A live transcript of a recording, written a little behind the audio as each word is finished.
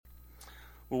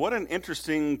Well, what an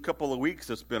interesting couple of weeks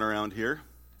it's been around here.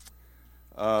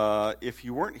 If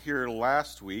you weren't here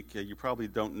last week, you probably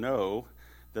don't know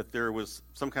that there was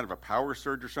some kind of a power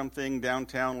surge or something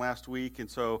downtown last week, and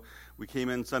so we came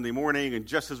in Sunday morning, and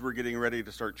just as we're getting ready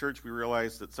to start church, we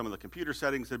realized that some of the computer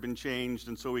settings had been changed,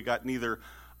 and so we got neither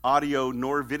audio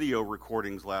nor video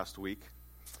recordings last week.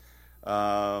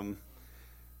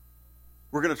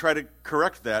 We're going to try to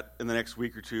correct that in the next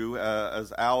week or two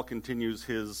as Al continues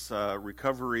his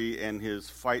recovery and his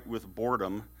fight with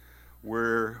boredom.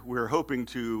 We're hoping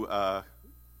to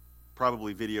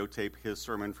probably videotape his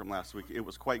sermon from last week. It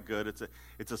was quite good.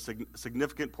 It's a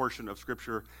significant portion of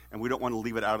Scripture, and we don't want to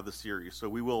leave it out of the series, so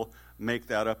we will make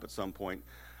that up at some point.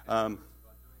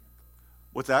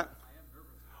 What's that?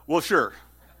 Well, sure.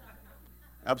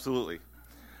 Absolutely.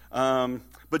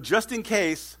 But just in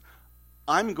case,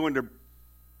 I'm going to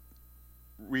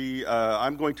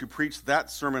preach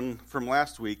that sermon from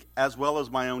last week as well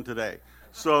as my own today.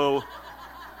 So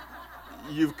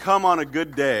you've come on a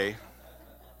good day.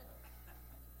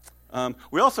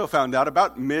 We also found out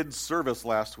about mid-service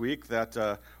last week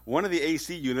that one of the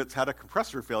AC units had a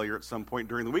compressor failure at some point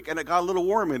during the week, and it got a little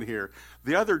warm in here.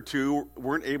 The other two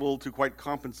weren't able to quite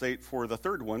compensate for the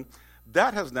third one.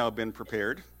 That has now been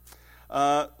prepared.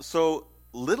 So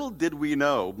little did we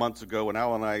know months ago when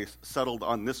Al and I settled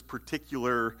on this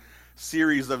particular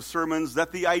series of sermons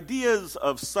that the ideas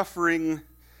of suffering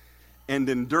and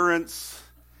endurance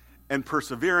and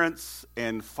perseverance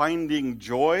and finding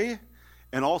joy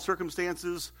in all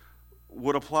circumstances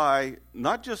would apply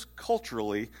not just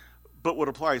culturally, but would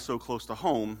apply so close to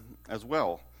home as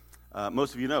well.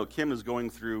 Most of you know Kim is going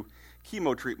through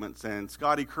chemo treatments, and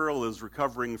Scotty Curl is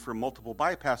recovering from multiple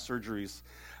bypass surgeries.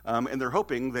 And they're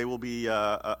hoping they will be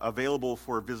available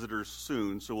for visitors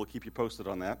soon, so we'll keep you posted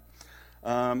on that.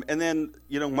 And then,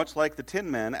 much like the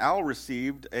Tin Man, Al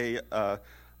received a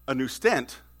new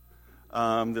stent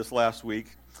this last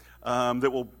week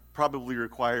that will probably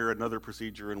require another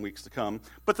procedure in weeks to come.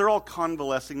 But they're all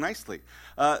convalescing nicely.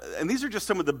 And these are just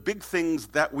some of the big things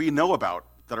that we know about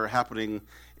that are happening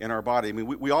in our body. I mean,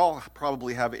 we all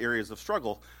probably have areas of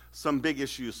struggle, some big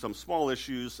issues, some small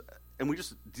issues, and we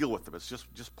just deal with them. It's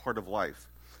just part of life.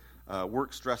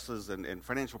 Work stresses and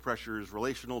financial pressures,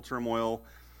 relational turmoil.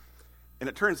 And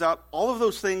it turns out all of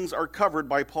those things are covered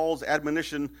by Paul's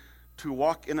admonition to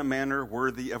walk in a manner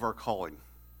worthy of our calling.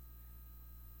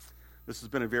 This has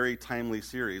been a very timely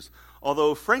series.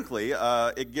 Although, frankly,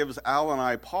 it gives Al and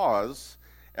I pause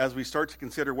as we start to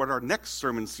consider what our next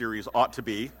sermon series ought to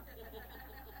be.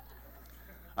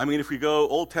 I mean, if we go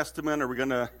Old Testament, are we going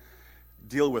to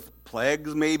deal with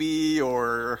plagues maybe,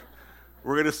 or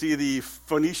we're going to see the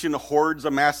Phoenician hordes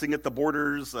amassing at the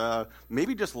borders?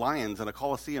 Maybe just lions and a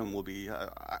Colosseum will be.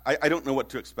 I don't know what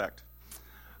to expect.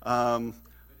 But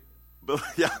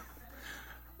yeah.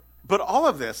 But all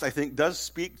of this, I think, does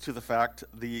speak to the fact,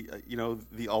 the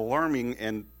alarming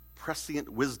and prescient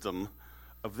wisdom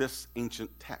of this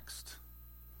ancient text.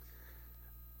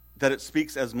 That it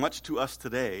speaks as much to us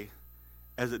today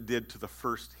as it did to the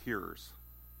first hearers.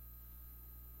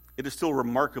 It is still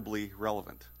remarkably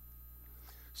relevant.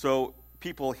 So,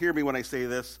 people, hear me when I say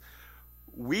this.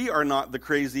 We are not the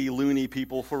crazy, loony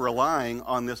people for relying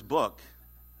on this book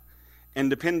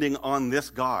and depending on this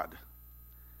God.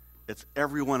 It's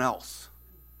everyone else.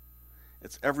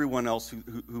 It's everyone else who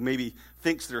maybe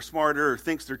thinks they're smarter or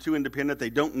thinks they're too independent. They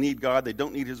don't need God. They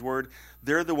don't need His Word.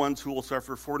 They're the ones who will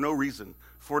suffer for no reason,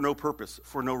 for no purpose,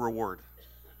 for no reward.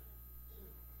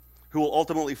 Who will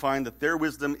ultimately find that their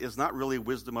wisdom is not really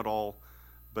wisdom at all,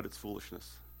 but it's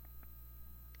foolishness.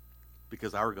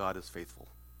 Because our God is faithful.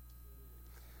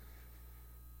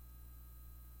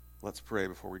 Let's pray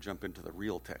before we jump into the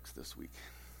real text this week.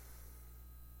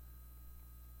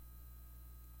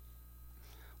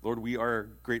 Lord, we are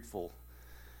grateful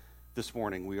this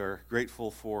morning. We are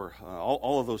grateful for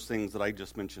all of those things that I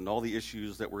just mentioned, all the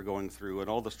issues that we're going through and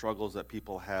all the struggles that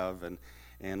people have.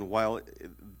 And while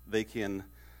they can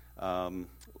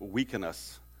weaken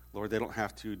us, Lord, they don't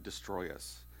have to destroy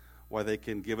us. While they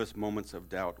can give us moments of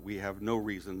doubt, we have no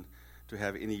reason to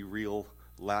have any real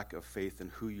lack of faith in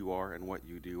who you are and what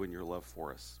you do and your love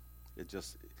for us. It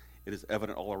is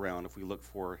evident all around if we look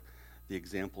for the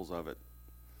examples of it.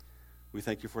 We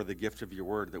thank you for the gift of your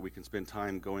word that we can spend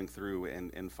time going through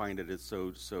and find it is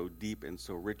so deep and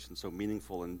so rich and so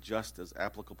meaningful and just as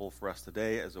applicable for us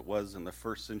today as it was in the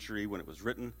first century when it was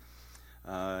written.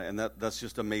 And that's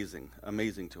just amazing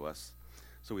to us.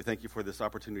 So we thank you for this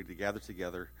opportunity to gather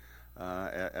together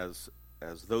as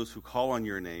those who call on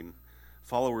your name,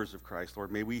 followers of Christ.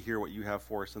 Lord, may we hear what you have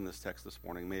for us in this text this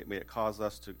morning. May it cause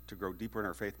us to grow deeper in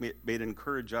our faith. May it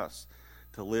encourage us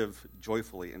to live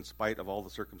joyfully in spite of all the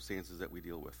circumstances that we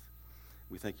deal with.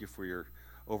 We thank you for your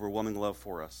overwhelming love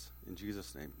for us. In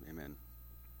Jesus' name, amen.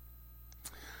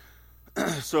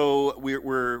 So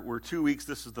we're 2 weeks.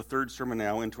 This is the third sermon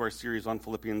now into our series on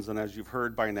Philippians, and as you've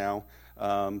heard by now,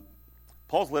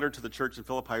 Paul's letter to the church in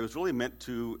Philippi was really meant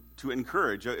to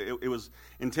encourage. It was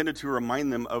intended to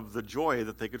remind them of the joy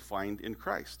that they could find in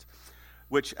Christ,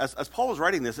 which, as Paul was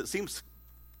writing this, it seems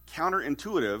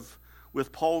counterintuitive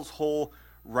with Paul's whole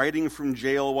writing from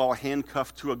jail while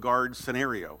handcuffed to a guard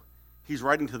scenario. He's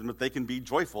writing to them that they can be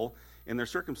joyful in their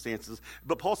circumstances.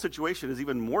 But Paul's situation is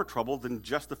even more troubled than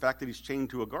just the fact that he's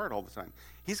chained to a guard all the time.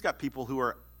 He's got people who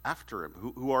are after him,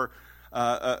 who are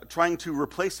trying to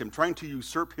replace him, trying to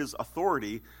usurp his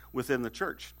authority within the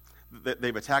church.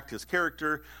 They've attacked his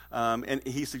character, and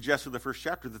he suggests in the first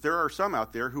chapter that there are some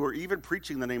out there who are even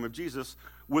preaching the name of Jesus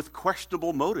with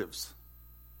questionable motives.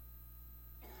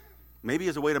 Maybe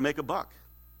as a way to make a buck.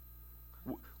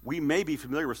 We may be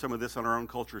familiar with some of this in our own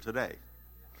culture today.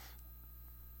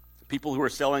 People who are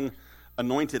selling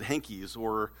anointed hankies,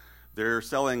 or they're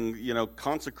selling,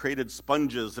 consecrated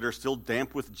sponges that are still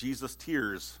damp with Jesus'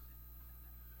 tears.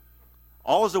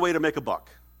 All as a way to make a buck.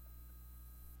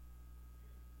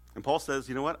 And Paul says,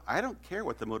 you know what? I don't care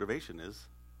what the motivation is.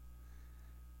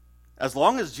 As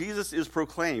long as Jesus is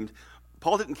proclaimed,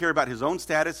 Paul didn't care about his own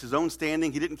status, his own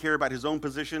standing. He didn't care about his own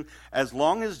position. As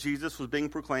long as Jesus was being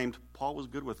proclaimed, Paul was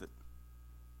good with it.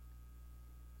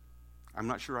 I'm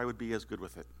not sure I would be as good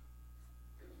with it.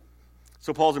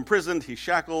 So Paul's imprisoned. He's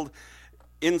shackled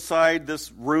inside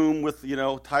this room with,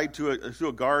 tied to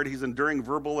a guard. He's enduring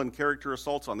verbal and character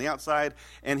assaults on the outside.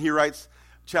 And he writes,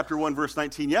 chapter 1, verse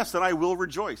 19, "Yes, and I will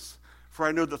rejoice, for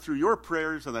I know that through your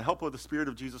prayers and the help of the Spirit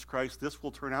of Jesus Christ, this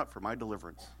will turn out for my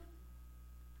deliverance."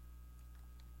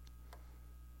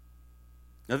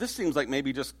 Now, this seems like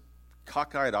maybe just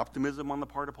cockeyed optimism on the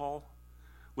part of Paul.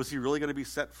 Was he really going to be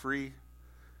set free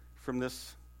from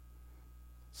this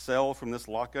cell, from this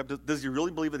lockup? Does he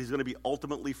really believe that he's going to be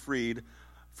ultimately freed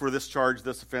for this charge,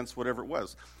 this offense, whatever it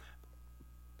was?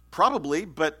 Probably,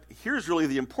 but here's really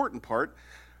the important part.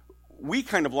 We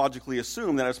kind of logically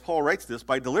assume that as Paul writes this,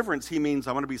 by deliverance, he means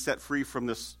I'm going to be set free from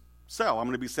this cell. I'm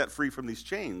going to be set free from these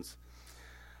chains.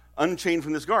 Unchained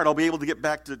from this guard. I'll be able to get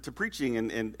back to preaching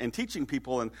and teaching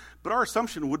people. But our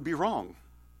assumption would be wrong.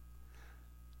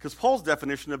 Because Paul's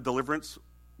definition of deliverance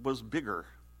was bigger.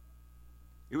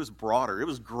 It was broader. It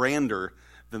was grander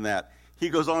than that. He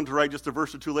goes on to write just a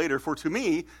verse or two later, "For to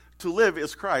me, to live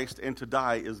is Christ, and to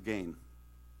die is gain."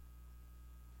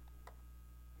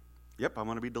 Yep, I'm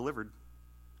going to be delivered.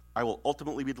 I will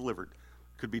ultimately be delivered.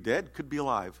 Could be dead, could be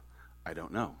alive. I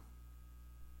don't know.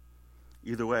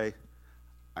 Either way,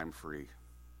 I'm free.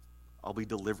 I'll be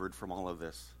delivered from all of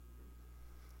this.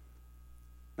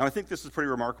 Now, I think this is pretty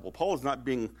remarkable. Paul is not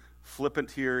being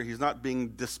flippant here. He's not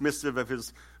being dismissive of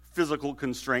his physical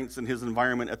constraints in his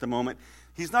environment at the moment.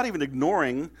 He's not even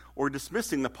ignoring or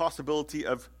dismissing the possibility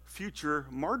of future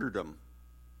martyrdom.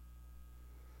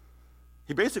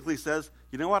 He basically says,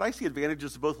 you know what? I see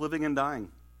advantages of both living and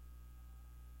dying.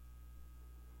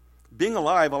 Being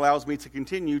alive allows me to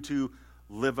continue to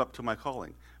live up to my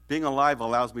calling. Being alive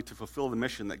allows me to fulfill the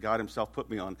mission that God himself put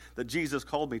me on, that Jesus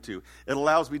called me to. It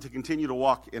allows me to continue to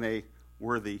walk in a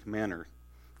worthy manner.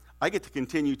 I get to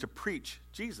continue to preach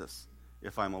Jesus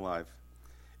if I'm alive.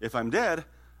 If I'm dead,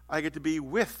 I get to be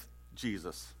with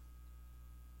Jesus.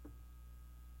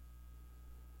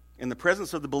 In the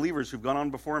presence of the believers who've gone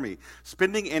on before me,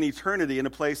 spending an eternity in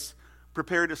a place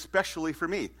prepared especially for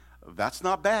me. That's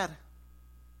not bad.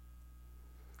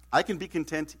 I can be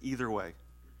content either way.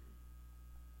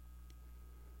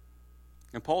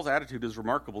 And Paul's attitude is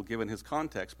remarkable given his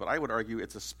context, but I would argue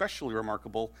it's especially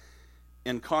remarkable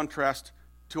in contrast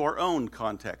to our own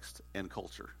context and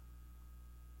culture.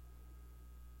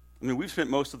 I mean, we've spent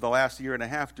most of the last year and a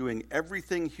half doing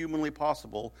everything humanly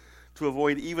possible to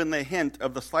avoid even the hint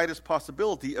of the slightest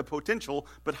possibility of potential,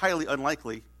 but highly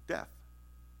unlikely, death.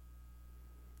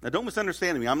 Now, don't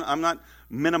misunderstand me. I'm not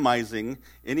minimizing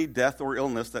any death or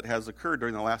illness that has occurred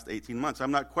during the last 18 months. I'm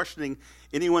not questioning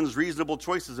anyone's reasonable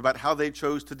choices about how they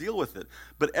chose to deal with it.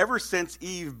 But ever since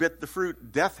Eve bit the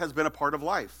fruit, death has been a part of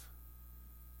life.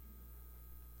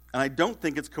 And I don't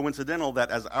think it's coincidental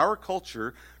that as our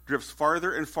culture drifts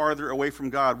farther and farther away from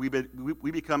God,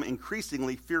 we become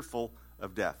increasingly fearful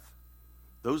of death.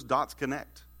 Those dots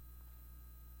connect.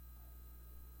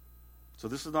 So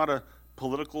this is not a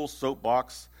political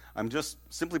soapbox. I'm just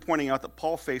simply pointing out that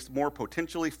Paul faced more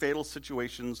potentially fatal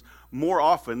situations more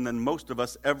often than most of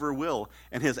us ever will.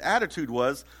 And his attitude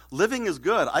was, living is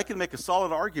good. I can make a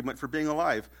solid argument for being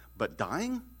alive. But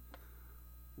dying?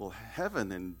 Well,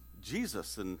 heaven and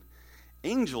Jesus and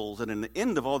angels and an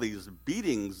end of all these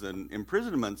beatings and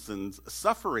imprisonments and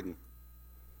suffering.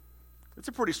 It's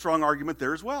a pretty strong argument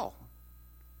there as well.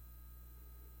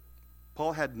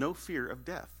 Paul had no fear of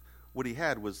death. What he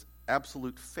had was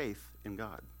absolute faith in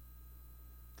God.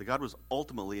 That God was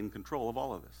ultimately in control of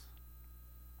all of this.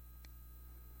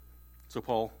 So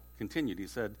Paul continued. He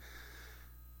said,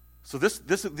 so this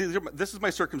is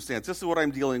my circumstance. This is what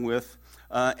I'm dealing with.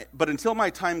 But until my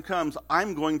time comes,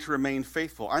 I'm going to remain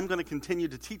faithful. I'm going to continue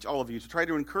to teach all of you, to try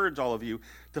to encourage all of you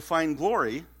to find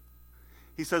glory.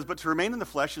 He says, but to remain in the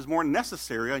flesh is more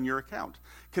necessary on your account.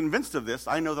 Convinced of this,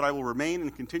 I know that I will remain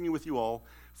and continue with you all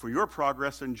for your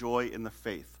progress and joy in the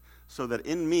faith, so that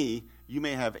in me you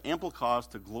may have ample cause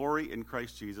to glory in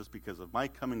Christ Jesus because of my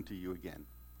coming to you again.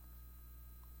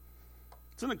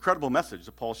 It's an incredible message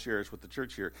that Paul shares with the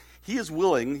church here. He is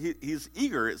willing, he's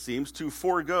eager, it seems, to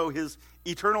forego his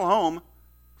eternal home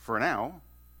for now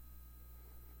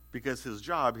because his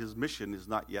job, his mission is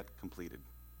not yet completed.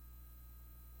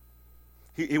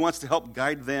 He wants to help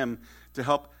guide them, to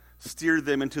help steer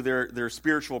them into their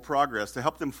spiritual progress, to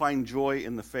help them find joy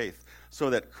in the faith so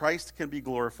that Christ can be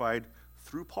glorified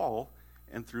through Paul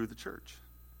and through the church.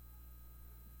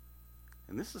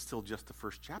 And this is still just the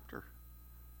first chapter.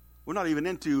 We're not even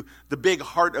into the big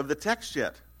heart of the text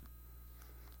yet.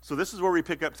 So this is where we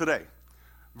pick up today.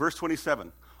 Verse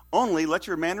 27. Only let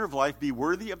your manner of life be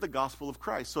worthy of the gospel of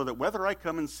Christ, so that whether I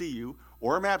come and see you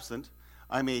or am absent,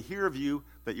 I may hear of you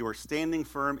that you are standing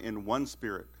firm in one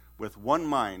spirit, with one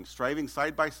mind, striving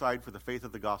side by side for the faith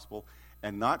of the gospel,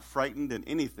 and not frightened in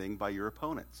anything by your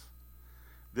opponents.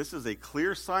 This is a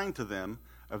clear sign to them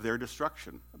of their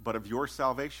destruction, but of your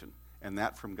salvation, and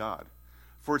that from God.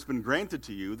 For it's been granted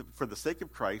to you that for the sake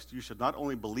of Christ you should not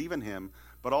only believe in him,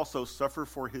 but also suffer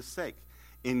for his sake,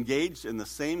 engaged in the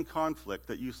same conflict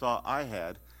that you saw I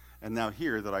had, and now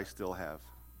hear that I still have.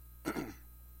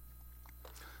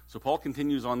 So Paul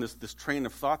continues on this train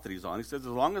of thought that he's on. He says, as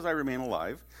long as I remain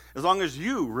alive, as long as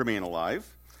you remain alive,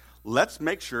 let's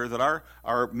make sure that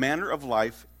our manner of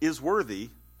life is worthy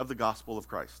of the gospel of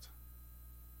Christ.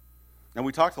 And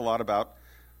we talked a lot about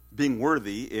being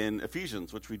worthy in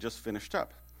Ephesians, which we just finished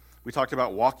up. We talked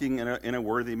about walking in a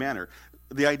worthy manner.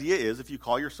 The idea is, if you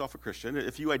call yourself a Christian,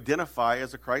 if you identify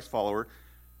as a Christ follower,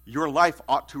 your life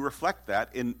ought to reflect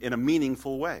that in a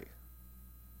meaningful way.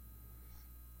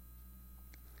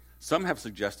 Some have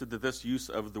suggested that this use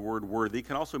of the word worthy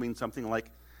can also mean something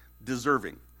like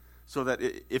deserving. So that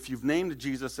if you've named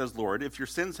Jesus as Lord, if your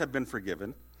sins have been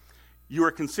forgiven, you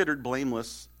are considered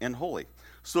blameless and holy.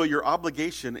 So your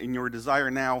obligation and your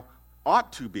desire now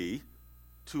ought to be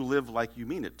to live like you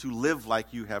mean it, to live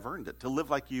like you have earned it, to live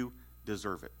like you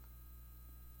deserve it.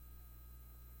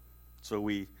 So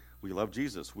we love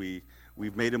Jesus. We've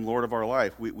made him Lord of our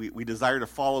life. We desire to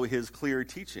follow his clear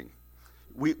teaching.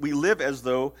 We live as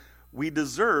though we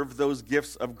deserve those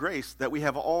gifts of grace that we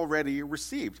have already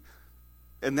received.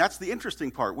 And that's the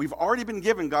interesting part. We've already been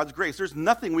given God's grace. There's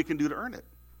nothing we can do to earn it.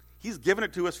 He's given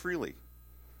it to us freely.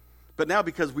 But now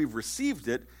because we've received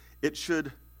it, it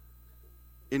should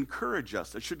encourage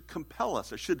us. It should compel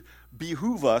us. It should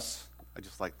behoove us. I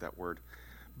just like that word.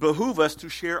 Behoove us to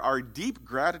share our deep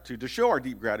gratitude, to show our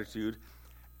deep gratitude,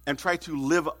 and try to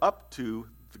live up to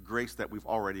the grace that we've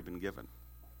already been given.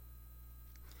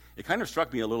 It kind of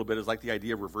struck me a little bit as like the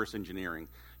idea of reverse engineering.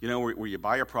 You know, where you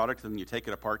buy a product and then you take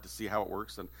it apart to see how it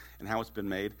works and how it's been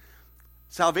made.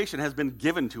 Salvation has been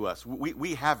given to us.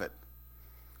 We have it.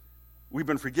 We've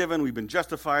been forgiven, we've been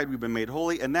justified, we've been made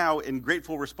holy, and now in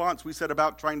grateful response we set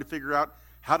about trying to figure out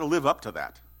how to live up to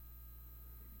that.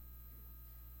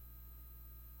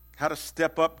 How to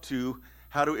step up to,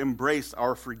 how to embrace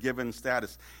our forgiven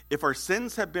status. If our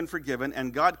sins have been forgiven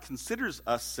and God considers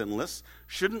us sinless,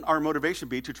 shouldn't our motivation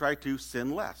be to try to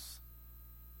sin less?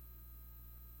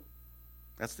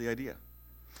 That's the idea.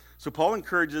 So Paul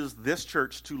encourages this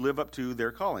church to live up to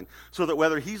their calling, so that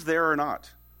whether he's there or not,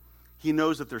 he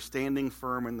knows that they're standing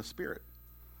firm in the Spirit.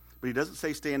 But he doesn't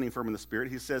say standing firm in the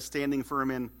Spirit. He says standing firm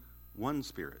in one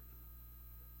Spirit.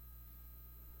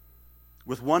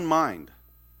 With one mind,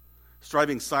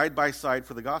 striving side by side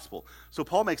for the gospel. So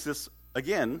Paul makes this,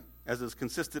 again, as is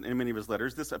consistent in many of his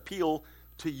letters, this appeal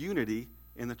to unity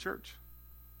in the church.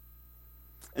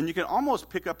 And you can almost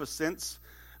pick up a sense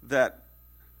that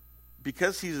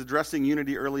because he's addressing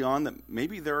unity early on, that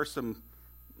maybe there are some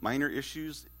minor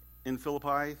issues in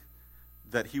Philippi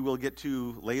that he will get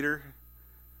to later.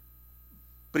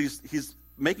 But he's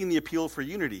making the appeal for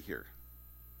unity here.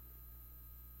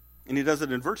 And he does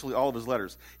it in virtually all of his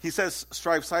letters. He says,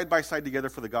 strive side by side together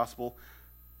for the gospel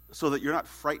so that you're not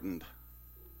frightened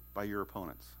by your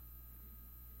opponents.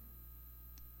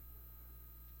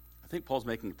 think Paul's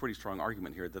making a pretty strong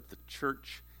argument here that the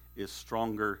church is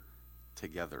stronger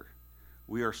together.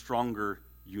 We are stronger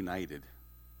united.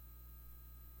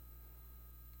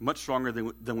 Much stronger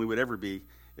than we would ever be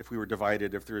if we were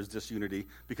divided, if there is disunity,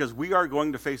 because we are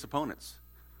going to face opponents.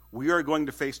 We are going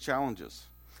to face challenges.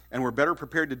 And we're better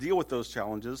prepared to deal with those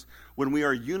challenges when we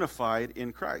are unified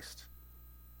in Christ.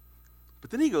 But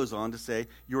then he goes on to say,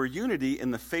 your unity in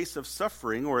the face of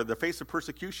suffering or the face of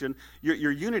persecution,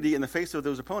 your unity in the face of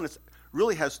those opponents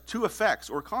really has two effects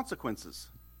or consequences.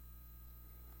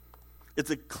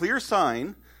 It's a clear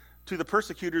sign to the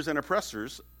persecutors and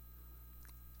oppressors,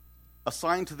 a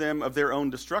sign to them of their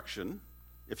own destruction,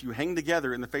 if you hang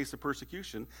together in the face of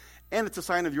persecution, and it's a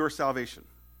sign of your salvation.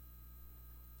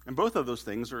 And both of those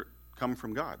things come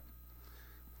from God.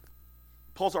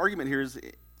 Paul's argument here is,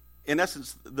 in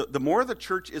essence, the more the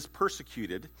church is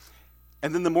persecuted,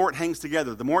 and then the more it hangs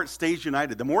together, the more it stays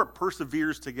united, the more it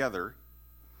perseveres together,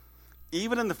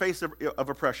 even in the face of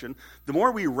oppression, the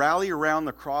more we rally around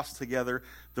the cross together,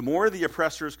 the more the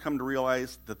oppressors come to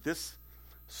realize that this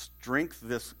strength,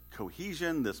 this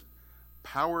cohesion, this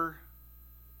power,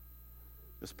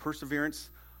 this perseverance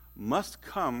must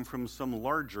come from some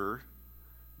larger,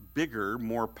 bigger,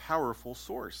 more powerful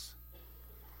source.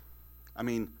 I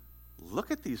mean,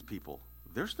 look at these people.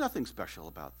 There's nothing special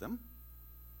about them.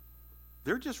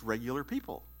 They're just regular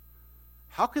people.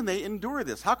 How can they endure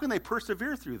this? How can they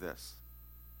persevere through this?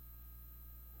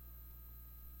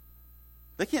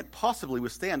 They can't possibly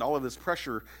withstand all of this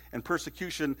pressure and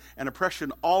persecution and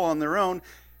oppression all on their own.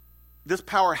 This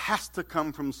power has to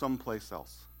come from someplace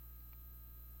else.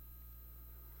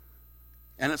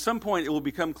 And at some point, it will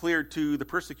become clear to the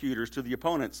persecutors, to the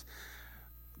opponents,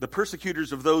 the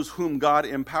persecutors of those whom God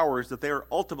empowers, that they are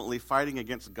ultimately fighting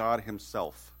against God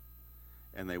himself,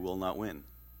 and they will not win.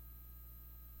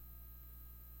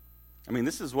 I mean,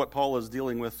 this is what Paul is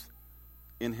dealing with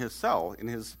in his cell, in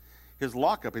his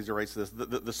lockup, as he writes this.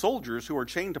 The soldiers who are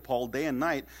chained to Paul day and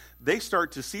night, they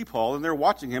start to see Paul, and they're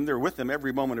watching him, they're with him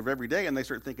every moment of every day, and they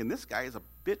start thinking, this guy is a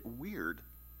bit weird.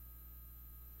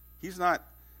 He's not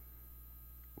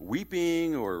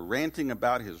weeping or ranting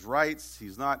about his rights.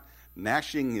 He's not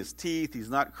gnashing his teeth. He's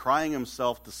not crying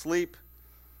himself to sleep.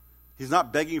 He's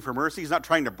not begging for mercy. He's not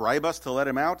trying to bribe us to let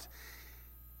him out.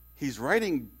 He's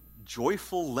writing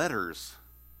joyful letters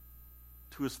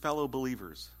to his fellow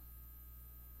believers.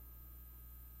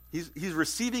 He's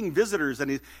receiving visitors,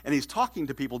 and he's talking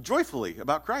to people joyfully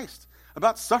about Christ,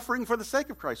 about suffering for the sake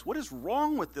of Christ. What is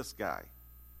wrong with this guy?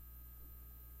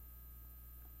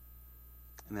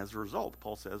 And as a result,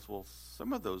 Paul says, well,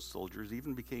 some of those soldiers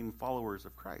even became followers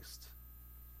of Christ.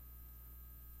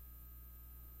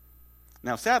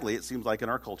 Now, sadly, it seems like in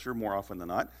our culture, more often than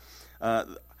not,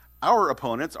 our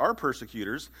opponents, our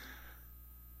persecutors,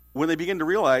 when they begin to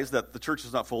realize that the church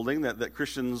is not folding, that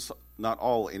Christians, not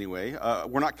all anyway,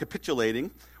 we're not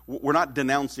capitulating, we're not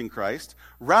denouncing Christ,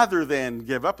 rather than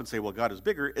give up and say, well, God is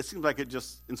bigger, it seems like it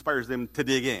just inspires them to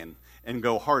dig in and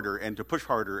go harder and to push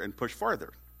harder and push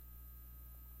farther.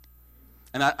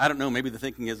 And I don't know, maybe the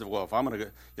thinking is, well, if I'm going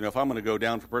to go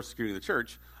down for persecuting the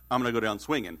church, I'm going to go down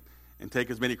swinging and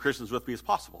take as many Christians with me as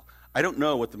possible. I don't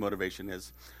know what the motivation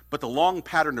is, but the long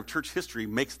pattern of church history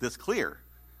makes this clear.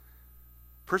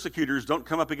 Persecutors don't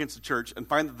come up against the church and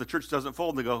find that the church doesn't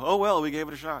fold and they go, oh, well, we gave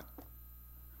it a shot.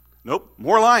 Nope,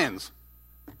 more lions.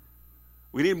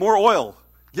 We need more oil.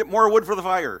 Get more wood for the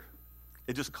fire.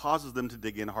 It just causes them to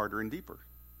dig in harder and deeper.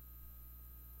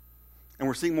 And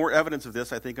we're seeing more evidence of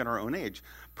this, I think, in our own age.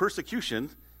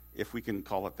 Persecution, if we can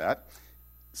call it that,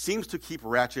 seems to keep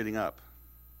ratcheting up.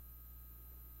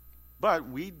 But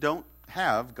we don't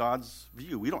have God's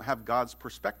view. We don't have God's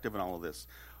perspective in all of this.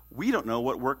 We don't know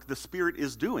what work the Spirit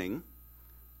is doing,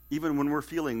 even when we're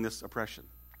feeling this oppression.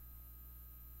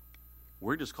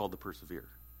 We're just called to persevere.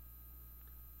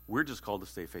 We're just called to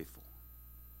stay faithful.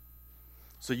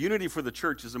 So unity for the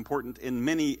church is important in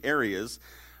many areas.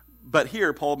 But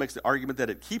here, Paul makes the argument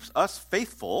that it keeps us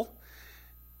faithful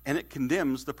and it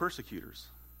condemns the persecutors.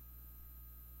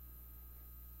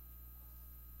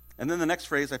 And then the next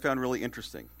phrase I found really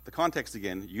interesting. The context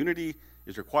again, unity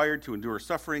is required to endure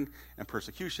suffering and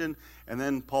persecution. And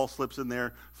then Paul slips in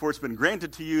there, for it's been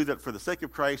granted to you that for the sake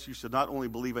of Christ you should not only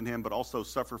believe in him, but also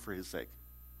suffer for his sake.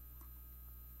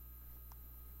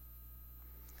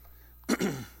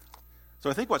 So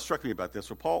I think what struck me about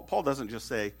this, well, Paul doesn't just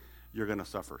say, you're going to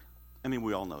suffer. I mean,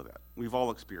 we all know that. We've all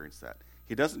experienced that.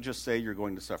 He doesn't just say you're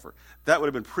going to suffer. That would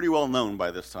have been pretty well known by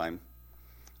this time.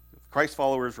 Christ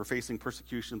followers were facing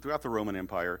persecution throughout the Roman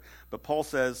Empire, but Paul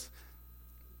says,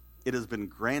 it has been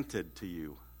granted to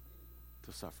you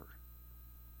to suffer.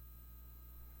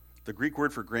 The Greek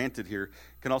word for granted here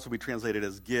can also be translated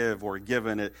as give or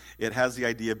given. It has the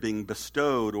idea of being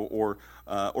bestowed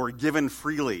or given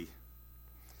freely.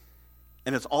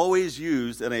 And it's always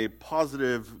used in a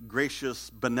positive, gracious,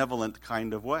 benevolent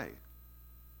kind of way.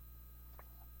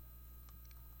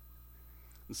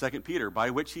 In 2 Peter, by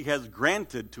which he has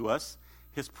granted to us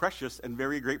his precious and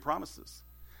very great promises.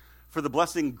 For the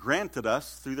blessing granted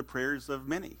us through the prayers of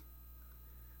many.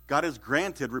 God has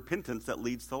granted repentance that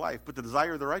leads to life, but the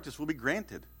desire of the righteous will be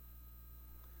granted.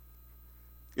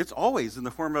 It's always in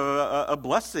the form of a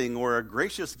blessing or a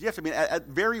gracious gift. I mean, at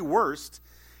very worst,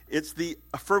 it's the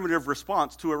affirmative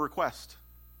response to a request.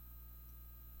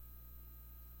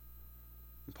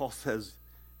 And Paul says,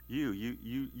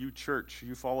 you church,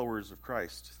 you followers of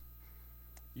Christ,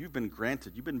 you've been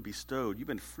granted, you've been bestowed, you've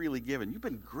been freely given, you've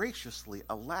been graciously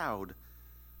allowed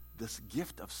this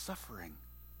gift of suffering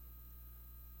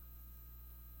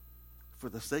for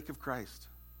the sake of Christ.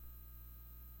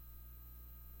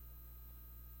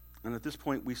 And at this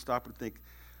point, we stop and think,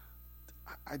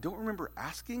 I don't remember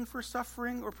asking for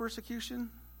suffering or persecution.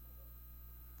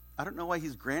 I don't know why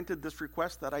he's granted this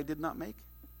request that I did not make.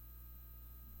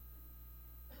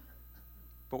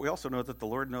 But we also know that the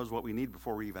Lord knows what we need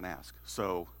before we even ask.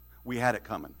 So we had it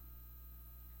coming.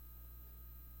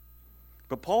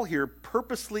 But Paul here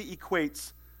purposely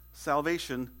equates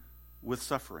salvation with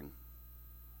suffering.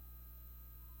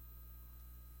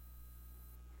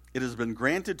 It has been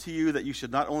granted to you that you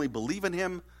should not only believe in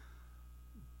him,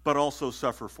 but also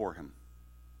suffer for him.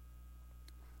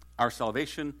 Our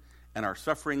salvation and our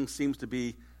suffering seems to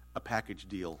be a package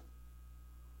deal.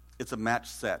 It's a match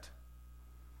set.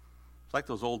 It's like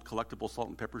those old collectible salt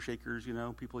and pepper shakers,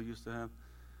 people used to have.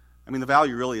 I mean, the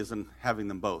value really is in having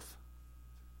them both.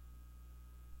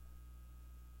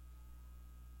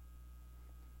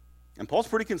 And Paul's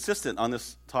pretty consistent on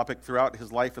this topic throughout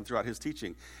his life and throughout his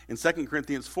teaching. In 2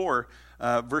 Corinthians 4,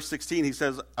 verse 16, he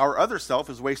says, our other self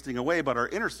is wasting away, but our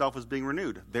inner self is being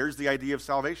renewed. There's the idea of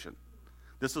salvation.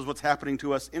 This is what's happening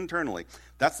to us internally.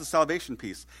 That's the salvation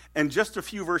piece. And just a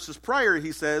few verses prior,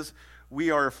 he says, we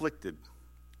are afflicted,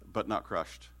 but not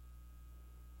crushed.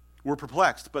 We're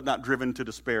perplexed, but not driven to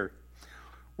despair.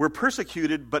 We're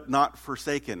persecuted, but not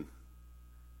forsaken.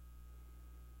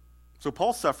 So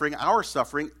Paul's suffering, our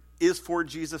suffering, is for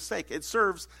Jesus' sake. It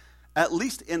serves, at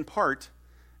least in part,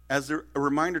 as a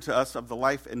reminder to us of the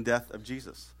life and death of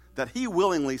Jesus, that he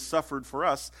willingly suffered for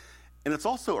us. And it's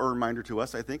also a reminder to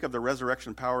us, I think, of the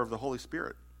resurrection power of the Holy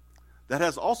Spirit that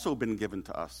has also been given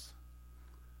to us.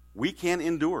 We can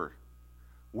endure.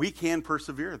 We can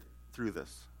persevere through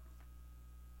this.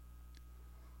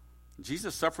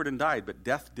 Jesus suffered and died, but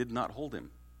death did not hold him.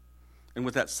 And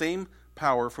with that same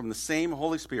power from the same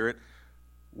Holy Spirit,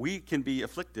 we can be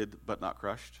afflicted, but not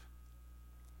crushed.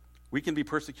 We can be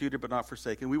persecuted, but not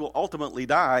forsaken. We will ultimately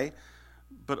die,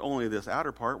 but only this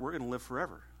outer part, we're going to live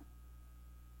forever.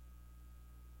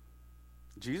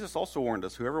 Jesus also warned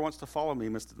us, whoever wants to follow me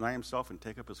must deny himself and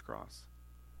take up his cross.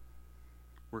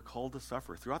 We're called to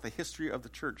suffer. Throughout the history of the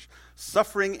church,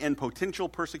 suffering and potential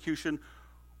persecution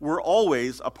were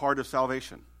always a part of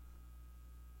salvation.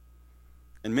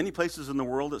 In many places in the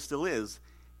world, it still is.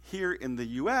 Here in the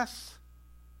U.S.,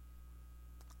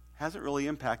 hasn't really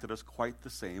impacted us quite the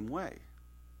same way.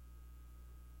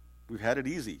 We've had it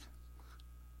easy.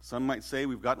 Some might say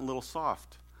we've gotten a little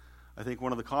soft. I think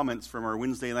one of the comments from our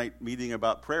Wednesday night meeting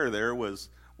about prayer there was,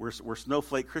 we're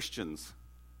snowflake Christians.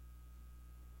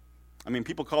 I mean,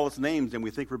 people call us names and we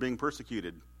think we're being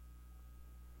persecuted.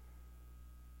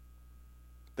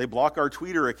 They block our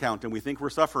Twitter account and we think we're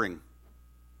suffering.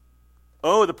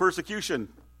 Oh, the persecution.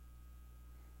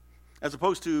 As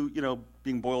opposed to,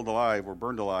 being boiled alive or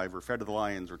burned alive or fed to the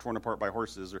lions or torn apart by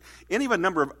horses or any of a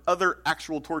number of other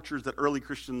actual tortures that early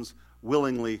Christians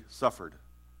willingly suffered.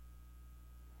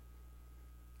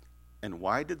 And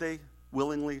why did they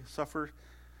willingly suffer?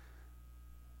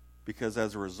 Because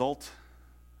as a result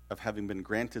of having been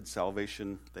granted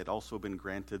salvation, they'd also been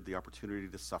granted the opportunity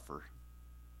to suffer.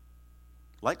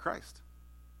 Like Christ.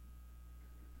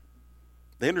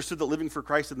 They understood that living for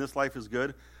Christ in this life is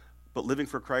good, but living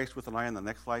for Christ with an eye on the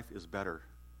next life is better.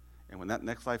 And when that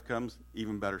next life comes,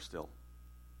 even better still.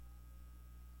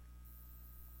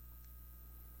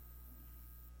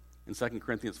 In 2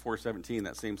 Corinthians 4:17,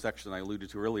 that same section I alluded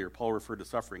to earlier, Paul referred to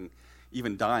suffering,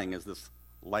 even dying, as this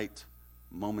light,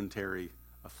 momentary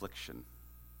affliction.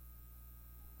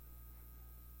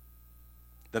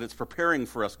 That it's preparing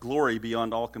for us glory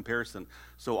beyond all comparison.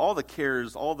 So all the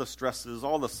cares, all the stresses,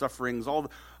 all the sufferings, all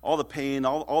the pain,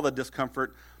 all the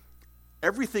discomfort,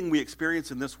 everything we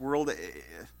experience in this world,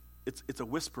 it's a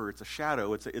whisper, it's a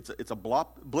shadow, it's a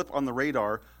blip on the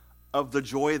radar of the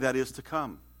joy that is to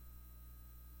come.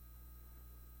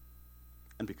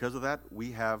 And because of that,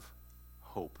 we have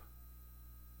hope.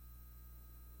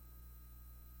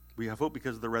 We have hope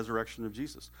because of the resurrection of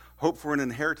Jesus. Hope for an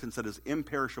inheritance that is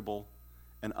imperishable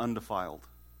and undefiled.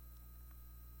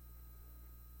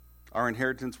 Our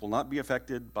inheritance will not be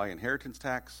affected by inheritance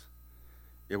tax.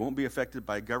 It won't be affected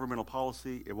by governmental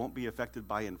policy. It won't be affected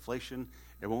by inflation.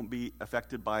 It won't be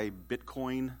affected by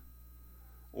Bitcoin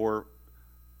or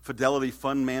Fidelity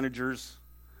fund managers.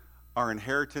 Our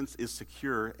inheritance is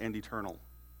secure and eternal.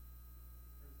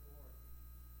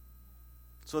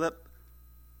 So that,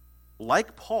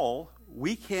 like Paul,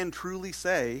 we can truly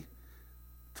say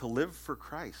to live for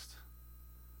Christ,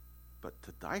 but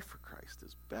to die for Christ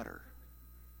is better.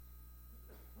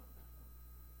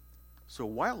 So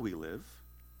while we live,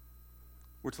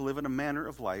 we're to live in a manner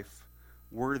of life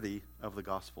worthy of the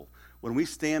gospel. When we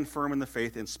stand firm in the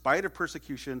faith, in spite of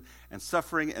persecution and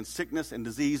suffering and sickness and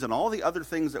disease and all the other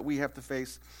things that we have to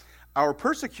face, our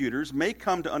persecutors may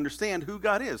come to understand who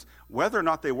God is, whether or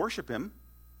not they worship him.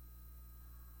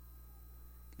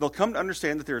 They'll come to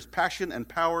understand that there is passion and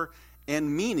power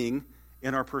and meaning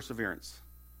in our perseverance.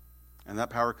 And that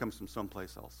power comes from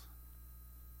someplace else.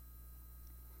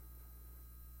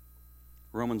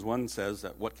 Romans 1 says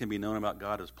that what can be known about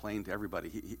God is plain to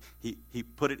everybody. He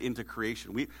put it into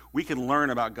creation. We can learn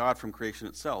about God from creation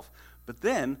itself. But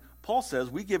then, Paul says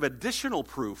we give additional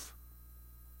proof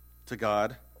to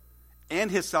God and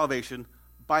his salvation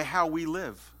by how we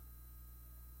live.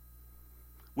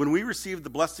 When we receive the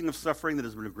blessing of suffering that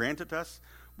has been granted to us,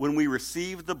 when we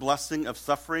receive the blessing of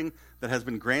suffering that has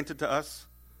been granted to us,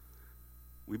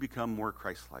 we become more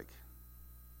Christ-like.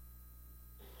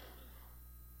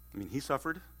 I mean, he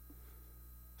suffered.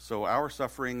 So our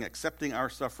suffering, accepting our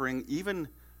suffering, even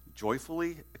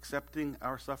joyfully accepting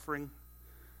our suffering,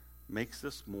 makes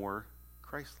us more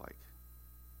Christ-like.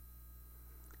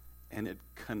 And it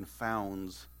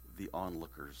confounds the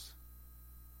onlookers.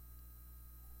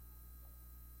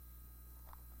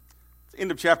 It's the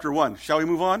end of chapter 1. Shall we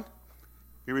move on?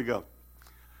 Here we go.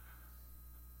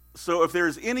 So if there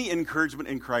is any encouragement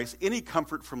in Christ, any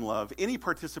comfort from love, any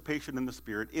participation in the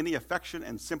Spirit, any affection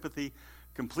and sympathy,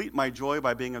 complete my joy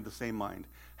by being of the same mind,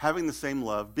 having the same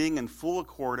love, being in full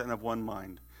accord and of one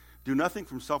mind. Do nothing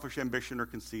from selfish ambition or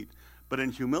conceit, but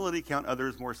in humility count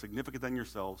others more significant than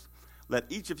yourselves. Let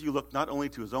each of you look not only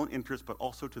to his own interest, but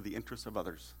also to the interests of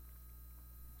others.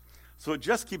 So it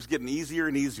just keeps getting easier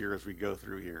and easier as we go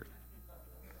through here.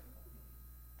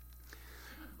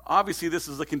 Obviously, this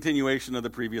is a continuation of the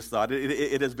previous thought.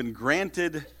 It has been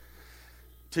granted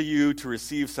to you to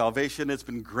receive salvation. It's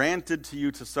been granted to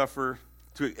you to suffer,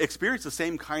 to experience the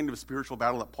same kind of spiritual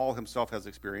battle that Paul himself has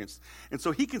experienced. And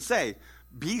so he can say,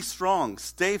 be strong,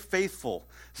 stay faithful,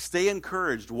 stay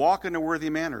encouraged, walk in a worthy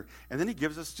manner. And then he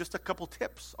gives us just a couple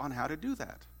tips on how to do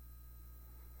that.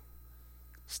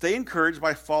 Stay encouraged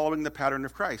by following the pattern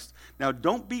of Christ. Now,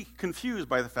 don't be confused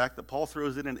by the fact that Paul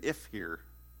throws in an if here.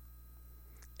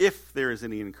 If there is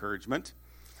any encouragement.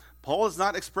 Paul is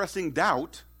not expressing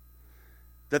doubt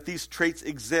that these traits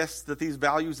exist, that these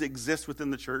values exist within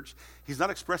the church. He's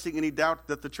not expressing any doubt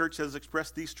that the church has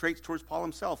expressed these traits towards Paul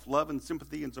himself, love and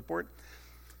sympathy and support.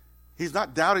 He's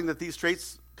not doubting that these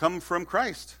traits come from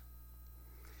Christ.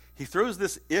 He throws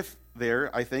this if there,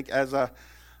 I think, as a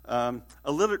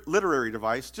literary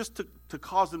device just to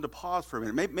cause them to pause for a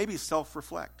minute, maybe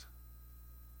self-reflect.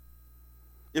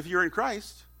 If you're in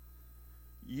Christ,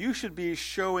 you should be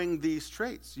showing these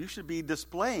traits. You should be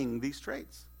displaying these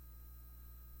traits.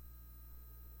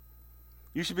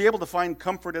 You should be able to find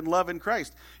comfort and love in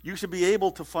Christ. You should be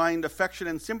able to find affection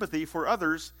and sympathy for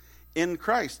others in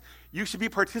Christ. You should be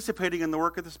participating in the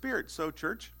work of the Spirit. So,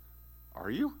 church, are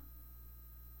you?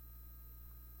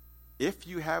 If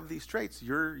you have these traits,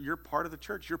 you're part of the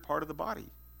church. You're part of the body.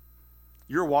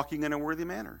 You're walking in a worthy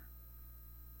manner.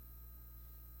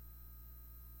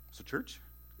 So, church,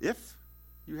 if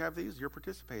you have these, you're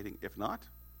participating. If not,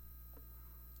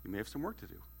 you may have some work to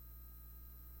do.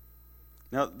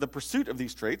 Now, the pursuit of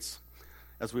these traits,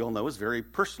 as we all know, is very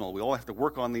personal. We all have to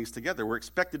work on these together. We're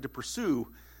expected to pursue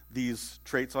these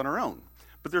traits on our own.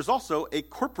 But there's also a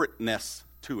corporateness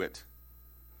to it.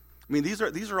 I mean, these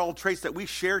are all traits that we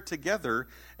share together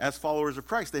as followers of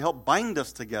Christ. They help bind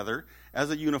us together as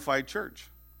a unified church.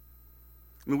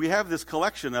 I mean, we have this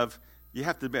collection of, you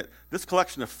have to admit, this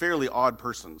collection of fairly odd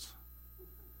persons.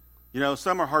 You know,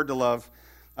 some are hard to love,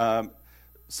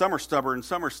 some are stubborn,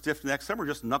 some are stiff-necked, some are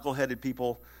just knuckle-headed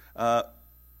people,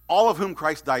 all of whom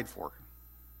Christ died for.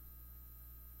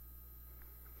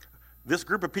 This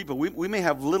group of people, we may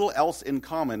have little else in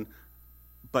common,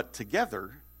 but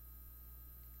together,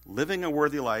 living a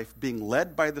worthy life, being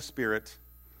led by the Spirit,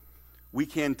 we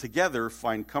can together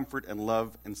find comfort and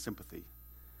love and sympathy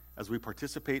as we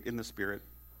participate in the Spirit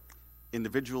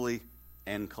individually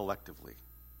and collectively.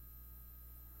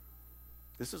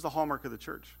 This is the hallmark of the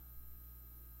church.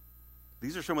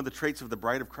 These are some of the traits of the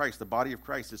bride of Christ, the body of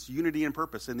Christ. It's unity and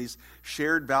purpose in these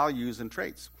shared values and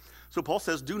traits. So Paul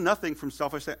says, do nothing from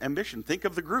selfish ambition. Think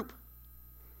of the group.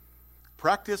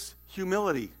 Practice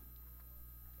humility.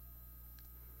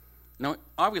 Now,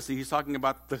 obviously, he's talking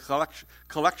about the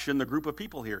collection, the group of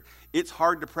people here. It's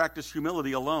hard to practice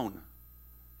humility alone.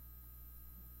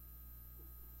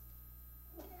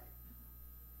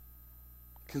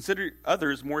 Consider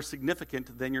others more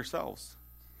significant than yourselves.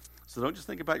 So don't just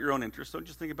think about your own interests. Don't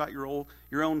just think about your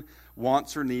own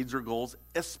wants or needs or goals,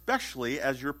 especially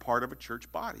as you're part of a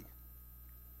church body.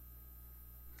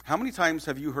 How many times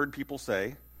have you heard people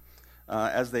say,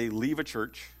 as they leave a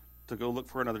church to go look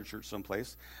for another church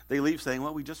someplace, they leave saying,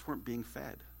 well, we just weren't being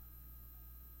fed.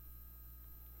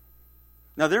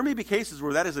 Now, there may be cases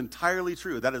where that is entirely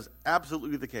true. That is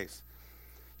absolutely the case.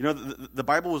 You know, the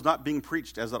Bible was not being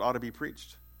preached as it ought to be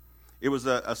preached. It was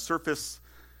a surface,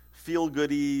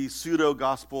 feel-goody,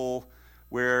 pseudo-gospel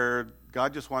where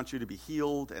God just wants you to be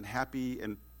healed and happy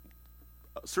and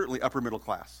certainly upper middle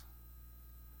class.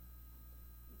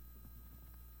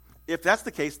 If that's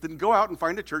the case, then go out and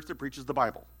find a church that preaches the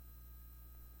Bible.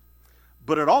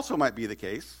 But it also might be the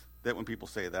case that when people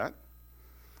say that,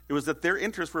 it was that their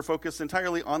interests were focused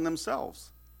entirely on themselves.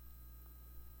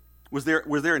 Was there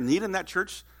a need in that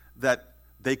church that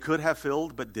they could have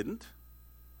filled but didn't?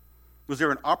 Was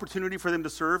there an opportunity for them to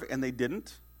serve and they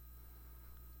didn't?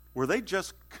 Were they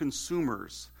just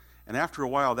consumers? And after a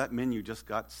while, that menu just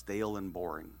got stale and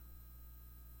boring.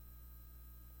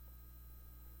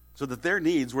 So that their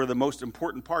needs were the most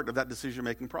important part of that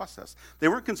decision-making process. They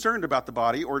weren't concerned about the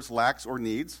body or its lacks or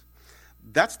needs.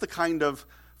 That's the kind of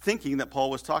thinking that Paul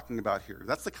was talking about here.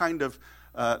 That's the kind of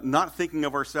not thinking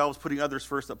of ourselves, putting others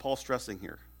first that Paul's stressing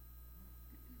here.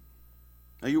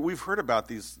 Now, we've heard about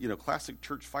these, classic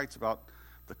church fights about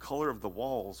the color of the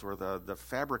walls or the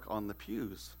fabric on the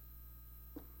pews.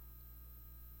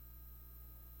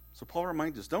 So Paul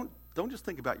reminds us, don't just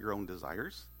think about your own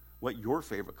desires, what your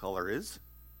favorite color is.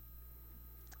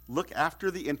 Look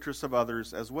after the interests of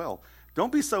others as well.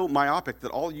 Don't be so myopic that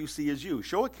all you see is you.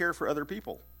 Show a care for other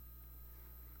people.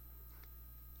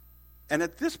 And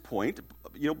at this point,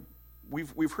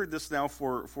 we've heard this now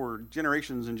for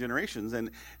generations and generations.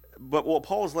 But what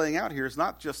Paul is laying out here is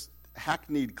not just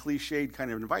hackneyed, cliched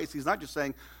kind of advice. He's not just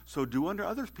saying, so do unto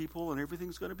others people and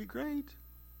everything's going to be great.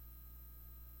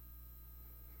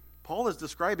 Paul is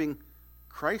describing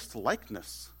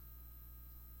Christ-likeness.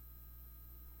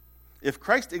 If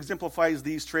Christ exemplifies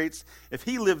these traits, if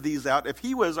he lived these out, if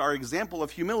he was our example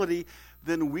of humility,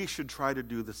 then we should try to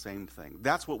do the same thing.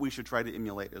 That's what we should try to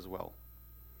emulate as well.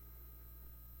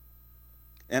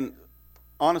 And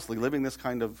honestly, living this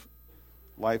kind of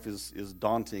life is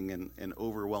daunting and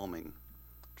overwhelming.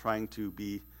 Trying to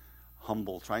be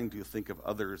humble, trying to think of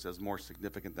others as more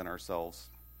significant than ourselves.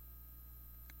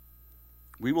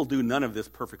 We will do none of this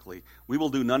perfectly. We will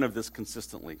do none of this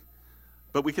consistently.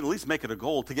 But we can at least make it a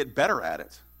goal to get better at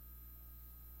it.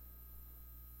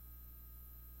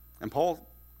 And Paul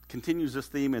continues this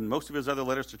theme in most of his other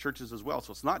letters to churches as well.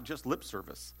 So it's not just lip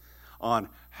service on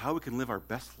how we can live our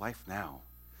best life now.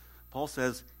 Paul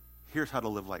says, here's how to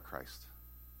live like Christ.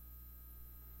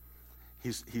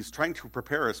 He's trying to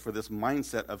prepare us for this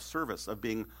mindset of service, of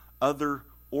being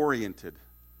other-oriented.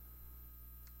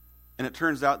 And it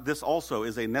turns out this also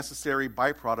is a necessary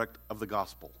byproduct of the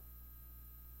gospel.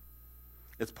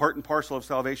 It's part and parcel of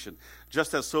salvation.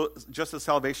 Just as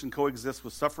salvation coexists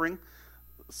with suffering,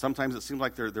 sometimes it seems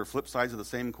like they're flip sides of the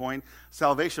same coin,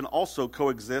 salvation also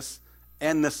coexists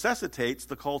and necessitates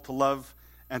the call to love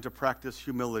and to practice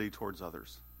humility towards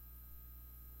others.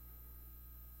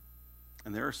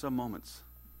 And there are some moments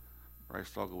where I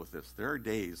struggle with this. There are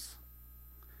days,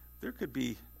 there could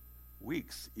be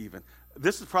weeks even.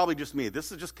 This is probably just me.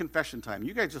 This is just confession time.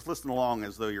 You guys just listen along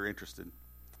as though you're interested.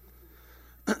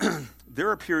 There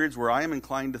are periods where I am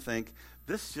inclined to think,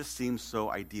 this just seems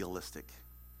so idealistic.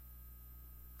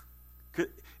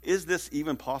 Is this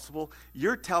even possible?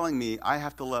 You're telling me I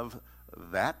have to love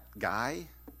that guy?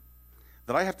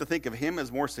 That I have to think of him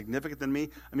as more significant than me?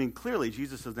 I mean, clearly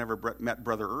Jesus has never met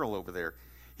Brother Earl over there.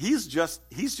 He's just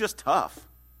tough.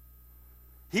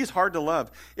 He's hard to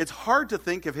love. It's hard to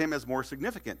think of him as more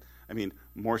significant. I mean,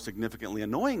 more significantly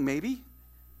annoying, maybe.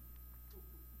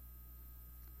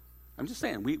 I'm just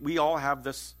saying, we all have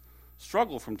this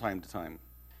struggle from time to time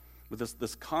with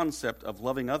this concept of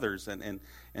loving others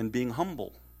and being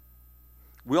humble.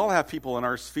 We all have people in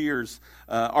our spheres,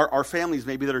 our families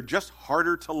maybe, that are just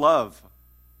harder to love.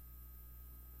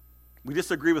 We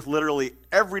disagree with literally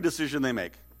every decision they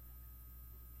make.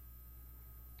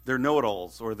 They're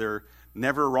know-it-alls, or they're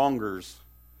never-wrongers.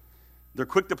 They're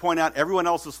quick to point out everyone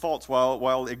else's faults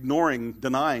while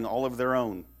denying all of their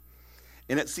own.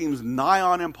 And it seems nigh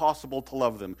on impossible to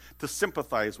love them, to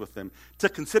sympathize with them, to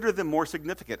consider them more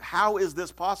significant. How is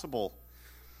this possible?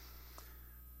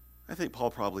 I think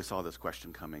Paul probably saw this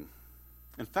question coming.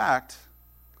 In fact,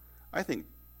 I think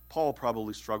Paul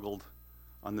probably struggled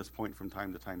on this point from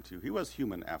time to time too. He was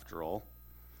human after all.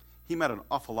 He met an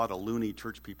awful lot of loony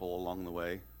church people along the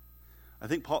way. I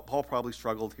think Paul probably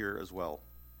struggled here as well.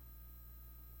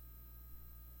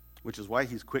 Which is why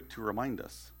he's quick to remind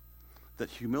us that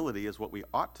humility is what we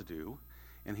ought to do,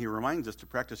 and he reminds us to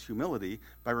practice humility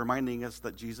by reminding us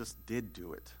that Jesus did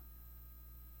do it.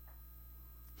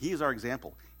 He is our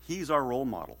example. He's our role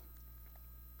model.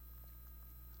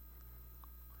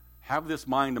 Have this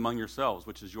mind among yourselves,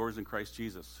 which is yours in Christ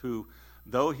Jesus, who,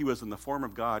 though he was in the form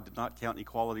of God, did not count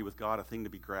equality with God a thing to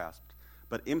be grasped,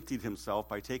 but emptied himself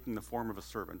by taking the form of a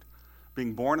servant,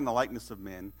 being born in the likeness of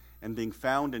men, and being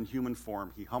found in human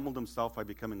form, he humbled himself by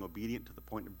becoming obedient to the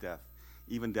point of death,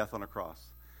 even death on a cross.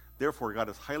 Therefore, God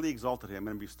has highly exalted him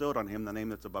and bestowed on him the name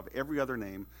that's above every other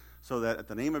name, so that at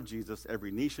the name of Jesus,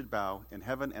 every knee should bow in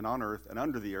heaven and on earth and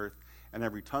under the earth, and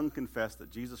every tongue confess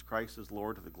that Jesus Christ is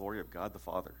Lord, to the glory of God the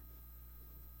Father.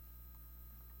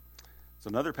 It's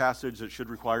another passage that should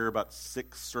require about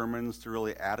 6 sermons to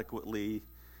really adequately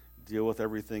deal with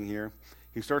everything here.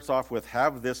 He starts off with,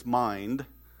 have this mind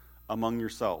among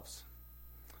yourselves.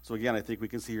 So again, I think we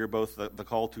can see here both the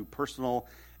call to personal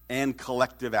and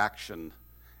collective action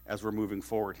as we're moving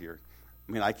forward here.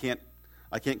 I mean, I can't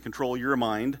control your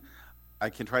mind. I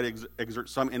can try to exert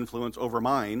some influence over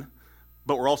mine,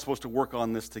 but we're all supposed to work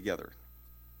on this together.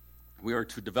 We are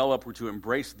to develop, we're to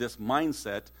embrace this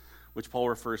mindset, which Paul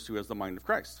refers to as the mind of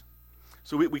Christ.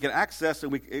 So we can access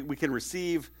and we can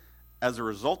receive, as a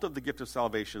result of the gift of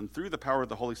salvation, through the power of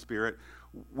the Holy Spirit,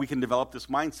 we can develop this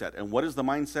mindset. And what is the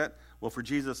mindset? Well, for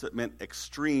Jesus, it meant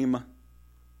extreme,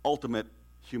 ultimate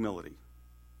humility.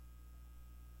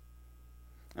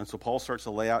 And so Paul starts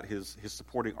to lay out his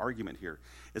supporting argument here.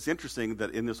 It's interesting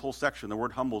that in this whole section, the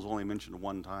word humble is only mentioned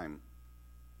one time.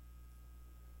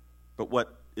 But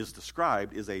what is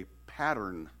described is a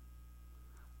pattern,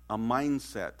 a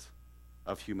mindset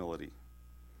of humility.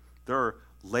 There are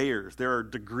layers, there are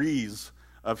degrees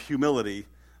of humility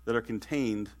that are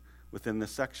contained within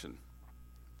this section.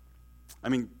 I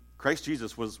mean, Christ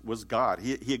Jesus was God.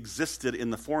 He existed in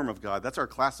the form of God. That's our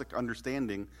classic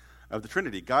understanding of the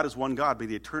Trinity. God is one God, but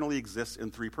he eternally exists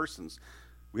in 3 persons.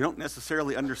 We don't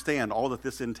necessarily understand all that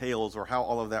this entails or how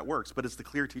all of that works, but it's the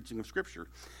clear teaching of Scripture.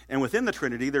 And within the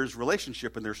Trinity, there's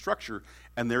relationship and there's structure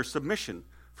and there's submission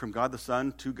from God the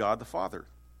Son to God the Father.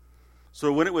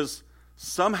 So when it was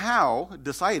somehow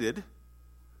decided,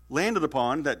 landed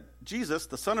upon, that Jesus,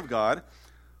 the Son of God,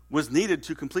 was needed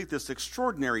to complete this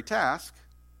extraordinary task,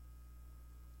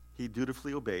 he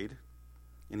dutifully obeyed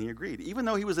and he agreed, even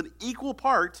though he was an equal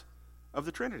part of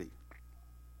the Trinity.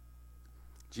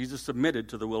 Jesus submitted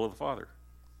to the will of the Father.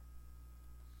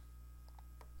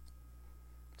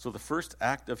 So the first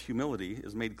act of humility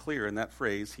is made clear in that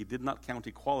phrase, he did not count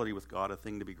equality with God a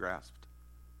thing to be grasped.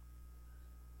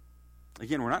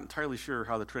 Again, we're not entirely sure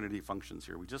how the Trinity functions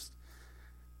here.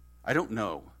 I don't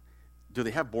know. Do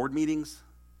they have board meetings?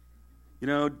 You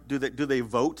know, do they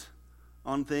vote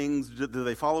on things? Do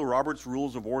they follow Robert's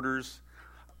Rules of Orders?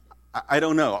 I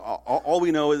don't know. All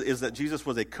we know is that Jesus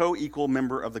was a co-equal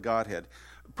member of the Godhead.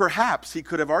 Perhaps he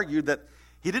could have argued that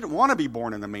he didn't want to be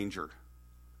born in a manger.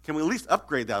 Can we at least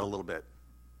upgrade that a little bit?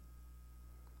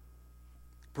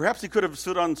 Perhaps he could have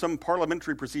stood on some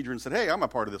parliamentary procedure and said, hey, I'm a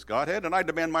part of this Godhead and I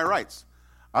demand my rights.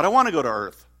 I don't want to go to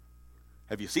earth.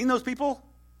 Have you seen those people?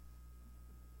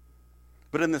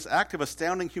 But in this act of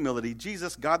astounding humility,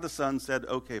 Jesus, God the Son, said,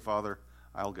 okay, Father,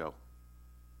 I'll go.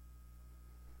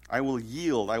 I will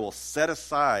yield. I will set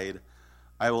aside.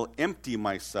 I will empty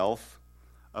myself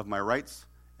of my rights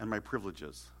and my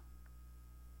privileges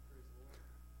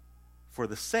for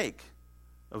the sake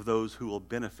of those who will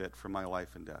benefit from my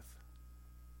life and death.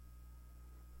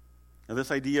 Now,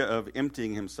 this idea of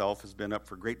emptying himself has been up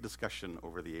for great discussion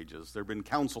over the ages. There have been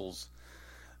councils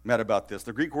met about this.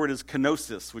 The Greek word is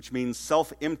kenosis, which means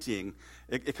self-emptying.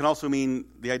 It can also mean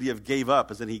the idea of gave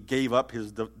up, as in he gave up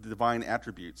his divine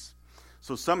attributes.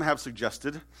 So some have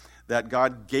suggested that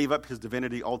God gave up his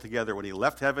divinity altogether. When he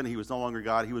left heaven, he was no longer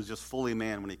God. He was just fully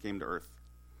man when he came to earth.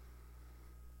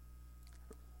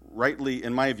 rightly,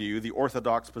 in my view, the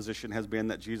orthodox position has been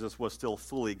that Jesus was still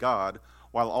fully God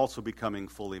while also becoming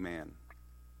fully man.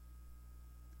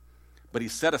 But he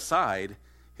set aside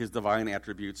his divine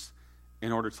attributes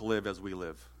in order to live as we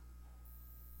live.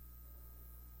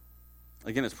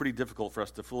 Again, it's pretty difficult for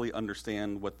us to fully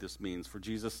understand what this means, for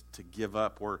Jesus to give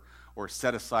up or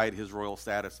set aside his royal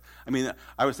status. I mean,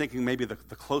 I was thinking maybe the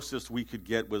closest we could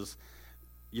get was,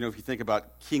 if you think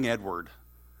about King Edward,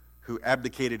 who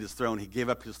abdicated his throne. He gave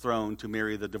up his throne to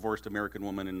marry the divorced American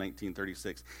woman in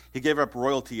 1936. He gave up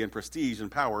royalty and prestige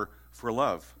and power for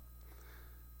love.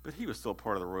 But he was still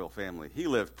part of the royal family. He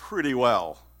lived pretty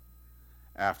well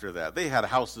after that. They had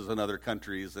houses in other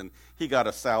countries, and he got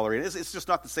a salary. It's just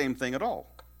not the same thing at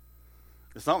all.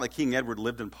 It's not like King Edward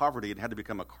lived in poverty and had to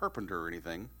become a carpenter or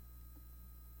anything.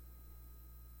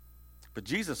 But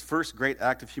Jesus' first great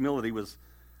act of humility was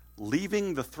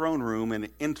leaving the throne room and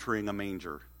entering a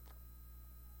manger.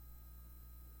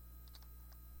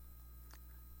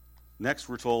 Next,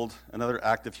 we're told another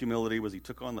act of humility was he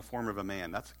took on the form of a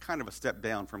man. That's kind of a step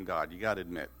down from God, you got to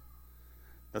admit.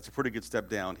 That's a pretty good step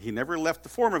down. He never left the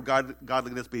form of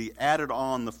godliness, but he added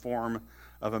on the form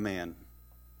of a man.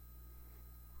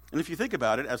 And if you think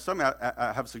about it, as some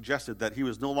have suggested that he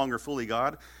was no longer fully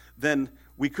God, then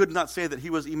we could not say that he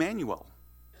was Emmanuel.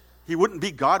 He wouldn't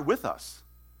be God with us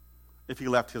if he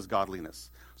left his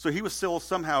godliness. So he was still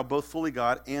somehow both fully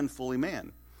God and fully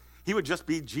man. He would just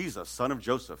be Jesus, son of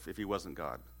Joseph, if he wasn't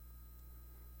God.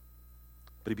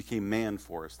 But he became man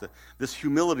for us. This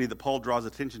humility that Paul draws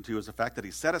attention to is the fact that he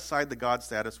set aside the God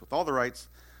status with all the rights,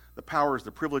 the powers,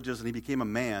 the privileges, and he became a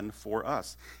man for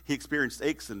us. He experienced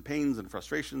aches and pains and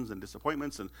frustrations and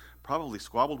disappointments and probably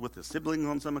squabbled with his siblings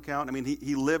on some account. I mean,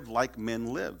 he lived like men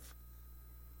live.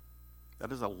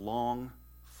 That is a long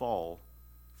fall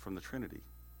from the Trinity.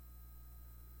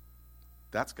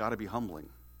 That's got to be humbling.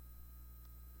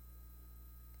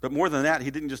 But more than that,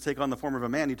 he didn't just take on the form of a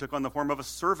man, he took on the form of a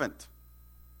servant.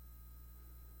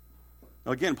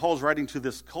 Now again, Paul's writing to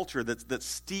this culture that's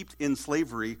steeped in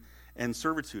slavery and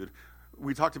servitude.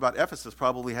 We talked about Ephesus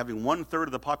probably having 1/3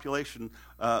 of the population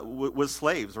was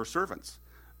slaves or servants.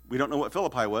 We don't know what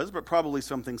Philippi was, but probably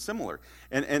something similar.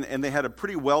 And they had a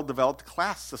pretty well-developed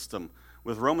class system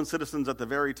with Roman citizens at the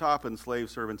very top and slave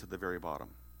servants at the very bottom.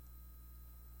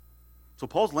 So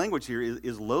Paul's language here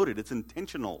is loaded. It's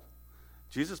intentional.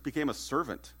 Jesus became a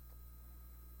servant.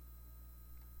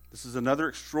 This is another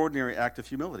extraordinary act of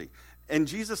humility. And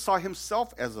Jesus saw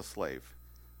himself as a slave.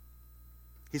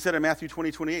 He said in Matthew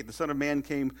 20:28, the Son of Man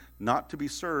came not to be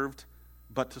served,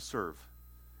 but to serve,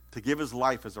 to give his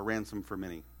life as a ransom for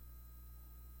many.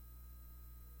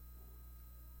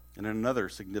 And in another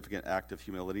significant act of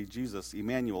humility, Jesus,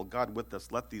 Emmanuel, God with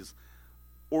us, let these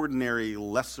ordinary,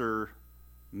 lesser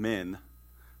men,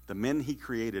 the men he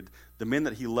created, the men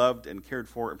that he loved and cared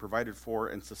for and provided for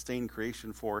and sustained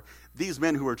creation for, these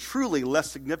men who are truly less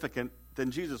significant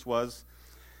than Jesus was,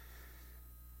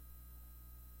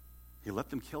 he let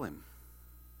them kill him.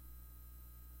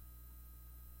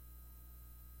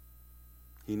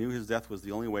 He knew his death was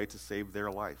the only way to save their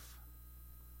life.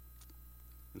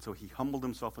 And so he humbled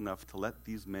himself enough to let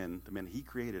these men, the men he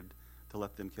created, to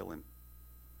let them kill him.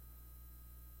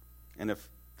 And if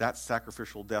that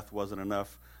sacrificial death wasn't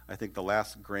enough, I think the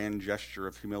last grand gesture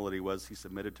of humility was he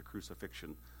submitted to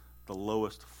crucifixion, the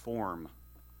lowest form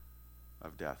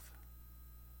of death,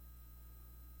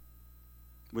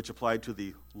 which applied to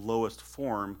the lowest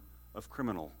form of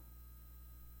criminal.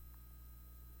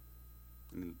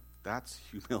 I mean, that's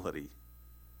humility.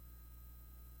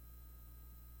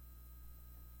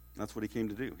 That's what he came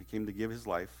to do. He came to give his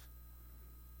life,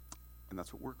 and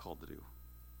that's what we're called to do,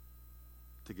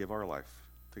 to give our life,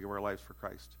 to give our lives for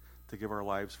Christ, to give our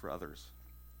lives for others.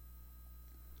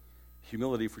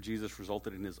 Humility for Jesus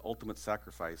resulted in his ultimate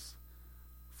sacrifice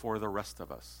for the rest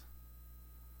of us.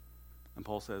 And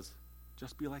Paul says,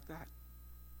 just be like that.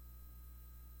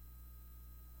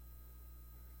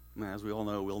 And as we all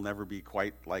know, we'll never be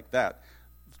quite like that.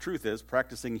 The truth is,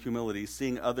 practicing humility,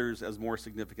 seeing others as more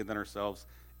significant than ourselves,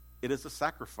 it is a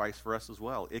sacrifice for us as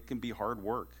well. It can be hard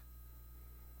work.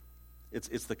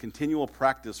 It's the continual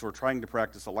practice or trying to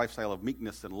practice a lifestyle of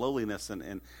meekness and lowliness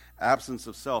and absence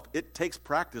of self. It takes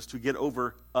practice to get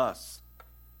over us.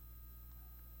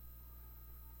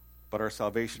 But our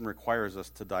salvation requires us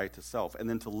to die to self and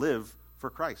then to live for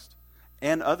Christ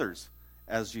and others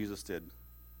as Jesus did.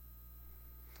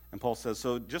 And Paul says,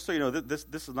 so just so you know, this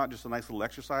is not just a nice little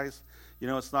exercise. You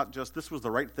know, it's not just this was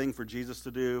the right thing for Jesus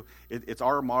to do. It's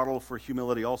our model for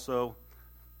humility also.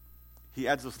 He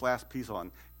adds this last piece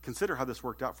on. Consider how this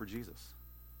worked out for Jesus.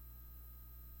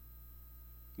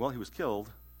 Well, he was killed,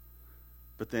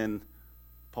 but then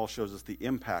Paul shows us the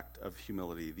impact of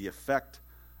humility, the effect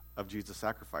of Jesus'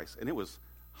 sacrifice. And it was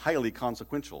highly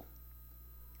consequential.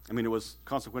 I mean, it was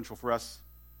consequential for us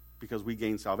because we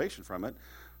gained salvation from it.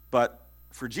 But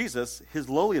for Jesus, his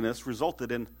lowliness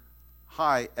resulted in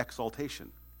high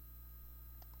exaltation.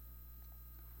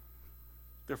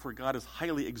 Therefore, God has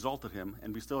highly exalted him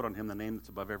and bestowed on him the name that's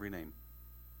above every name.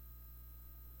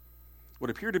 What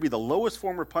appeared to be the lowest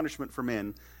form of punishment for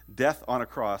men, death on a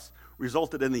cross,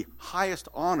 resulted in the highest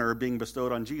honor being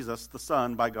bestowed on Jesus, the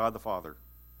Son, by God the Father.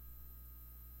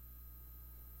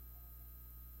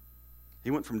 He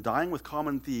went from dying with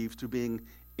common thieves to being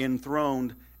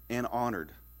enthroned and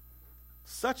honored,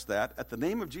 such that at the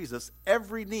name of Jesus,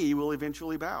 every knee will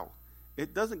eventually bow.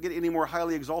 It doesn't get any more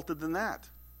highly exalted than that.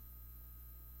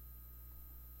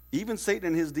 Even Satan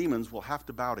and his demons will have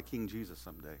to bow to King Jesus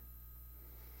someday.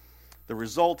 The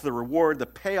result, the reward, the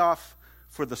payoff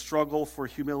for the struggle for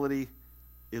humility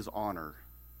is honor.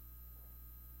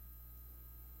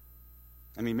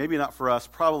 I mean, maybe not for us,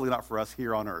 probably not for us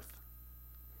here on earth.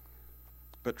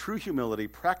 But true humility,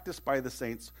 practiced by the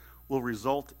saints, will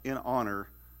result in honor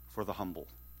for the humble.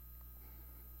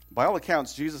 By all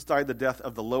accounts, Jesus died the death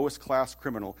of the lowest class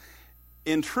criminal.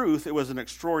 In truth, it was an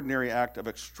extraordinary act of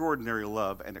extraordinary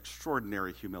love and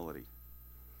extraordinary humility.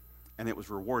 And it was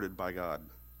rewarded by God.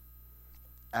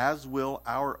 As will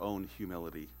our own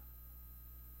humility.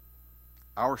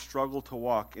 Our struggle to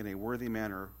walk in a worthy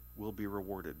manner will be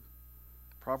rewarded.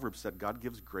 Proverbs said, God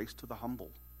gives grace to the humble.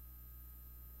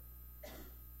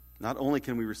 Not only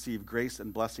can we receive grace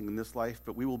and blessing in this life,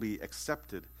 but we will be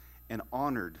accepted and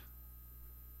honored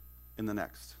in the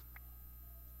next.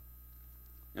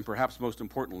 And perhaps most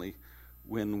importantly,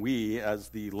 when we, as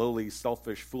the lowly,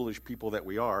 selfish, foolish people that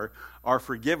we are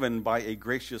forgiven by a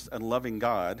gracious and loving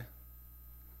God,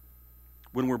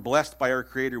 when we're blessed by our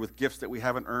Creator with gifts that we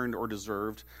haven't earned or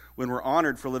deserved, when we're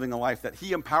honored for living a life that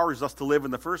He empowers us to live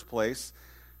in the first place,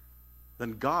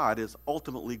 then God is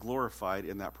ultimately glorified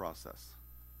in that process.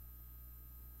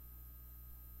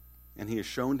 And He is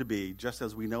shown to be, just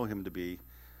as we know Him to be,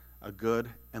 a good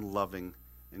and loving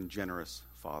and generous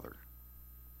Father.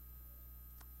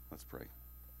 Let's pray.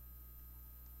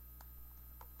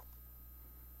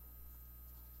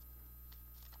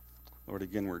 Lord,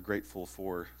 again, we're grateful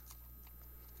for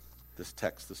this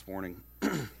text this morning,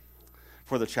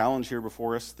 for the challenge here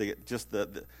before us, the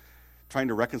trying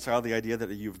to reconcile the idea that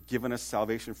you've given us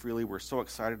salvation freely. We're so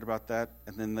excited about that,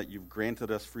 and then that you've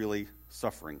granted us freely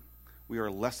suffering. We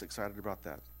are less excited about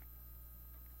that.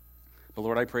 But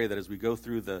Lord, I pray that as we go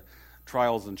through the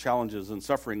trials and challenges and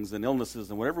sufferings and illnesses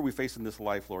and whatever we face in this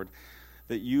life, Lord,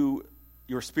 that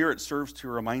your Spirit serves to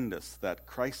remind us that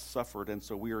Christ suffered, and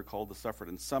so we are called to suffer.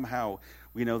 And somehow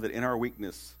we know that in our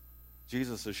weakness,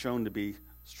 Jesus is shown to be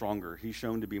stronger. He's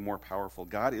shown to be more powerful.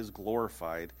 God is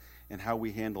glorified in how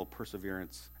we handle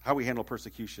perseverance, how we handle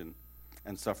persecution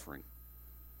and suffering.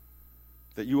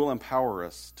 That you will empower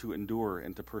us to endure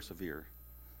and to persevere.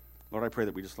 Lord, I pray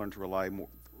that we just learn to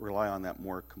rely on that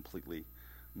more completely,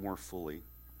 more fully.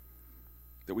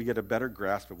 That we get a better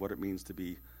grasp of what it means to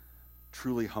be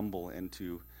truly humble and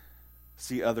to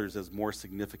see others as more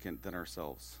significant than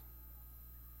ourselves.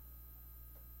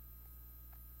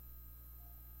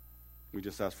 We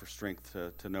just ask for strength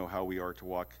to know how we are to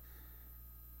walk.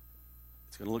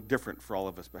 It's going to look different for all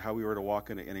of us, but how we are to walk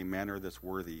in a manner that's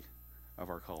worthy of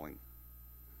our calling.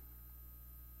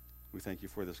 We thank you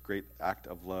for this great act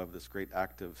of love, this great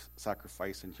act of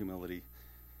sacrifice and humility,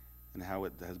 and how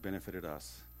it has benefited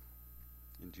us.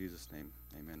 In Jesus' name,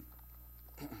 amen.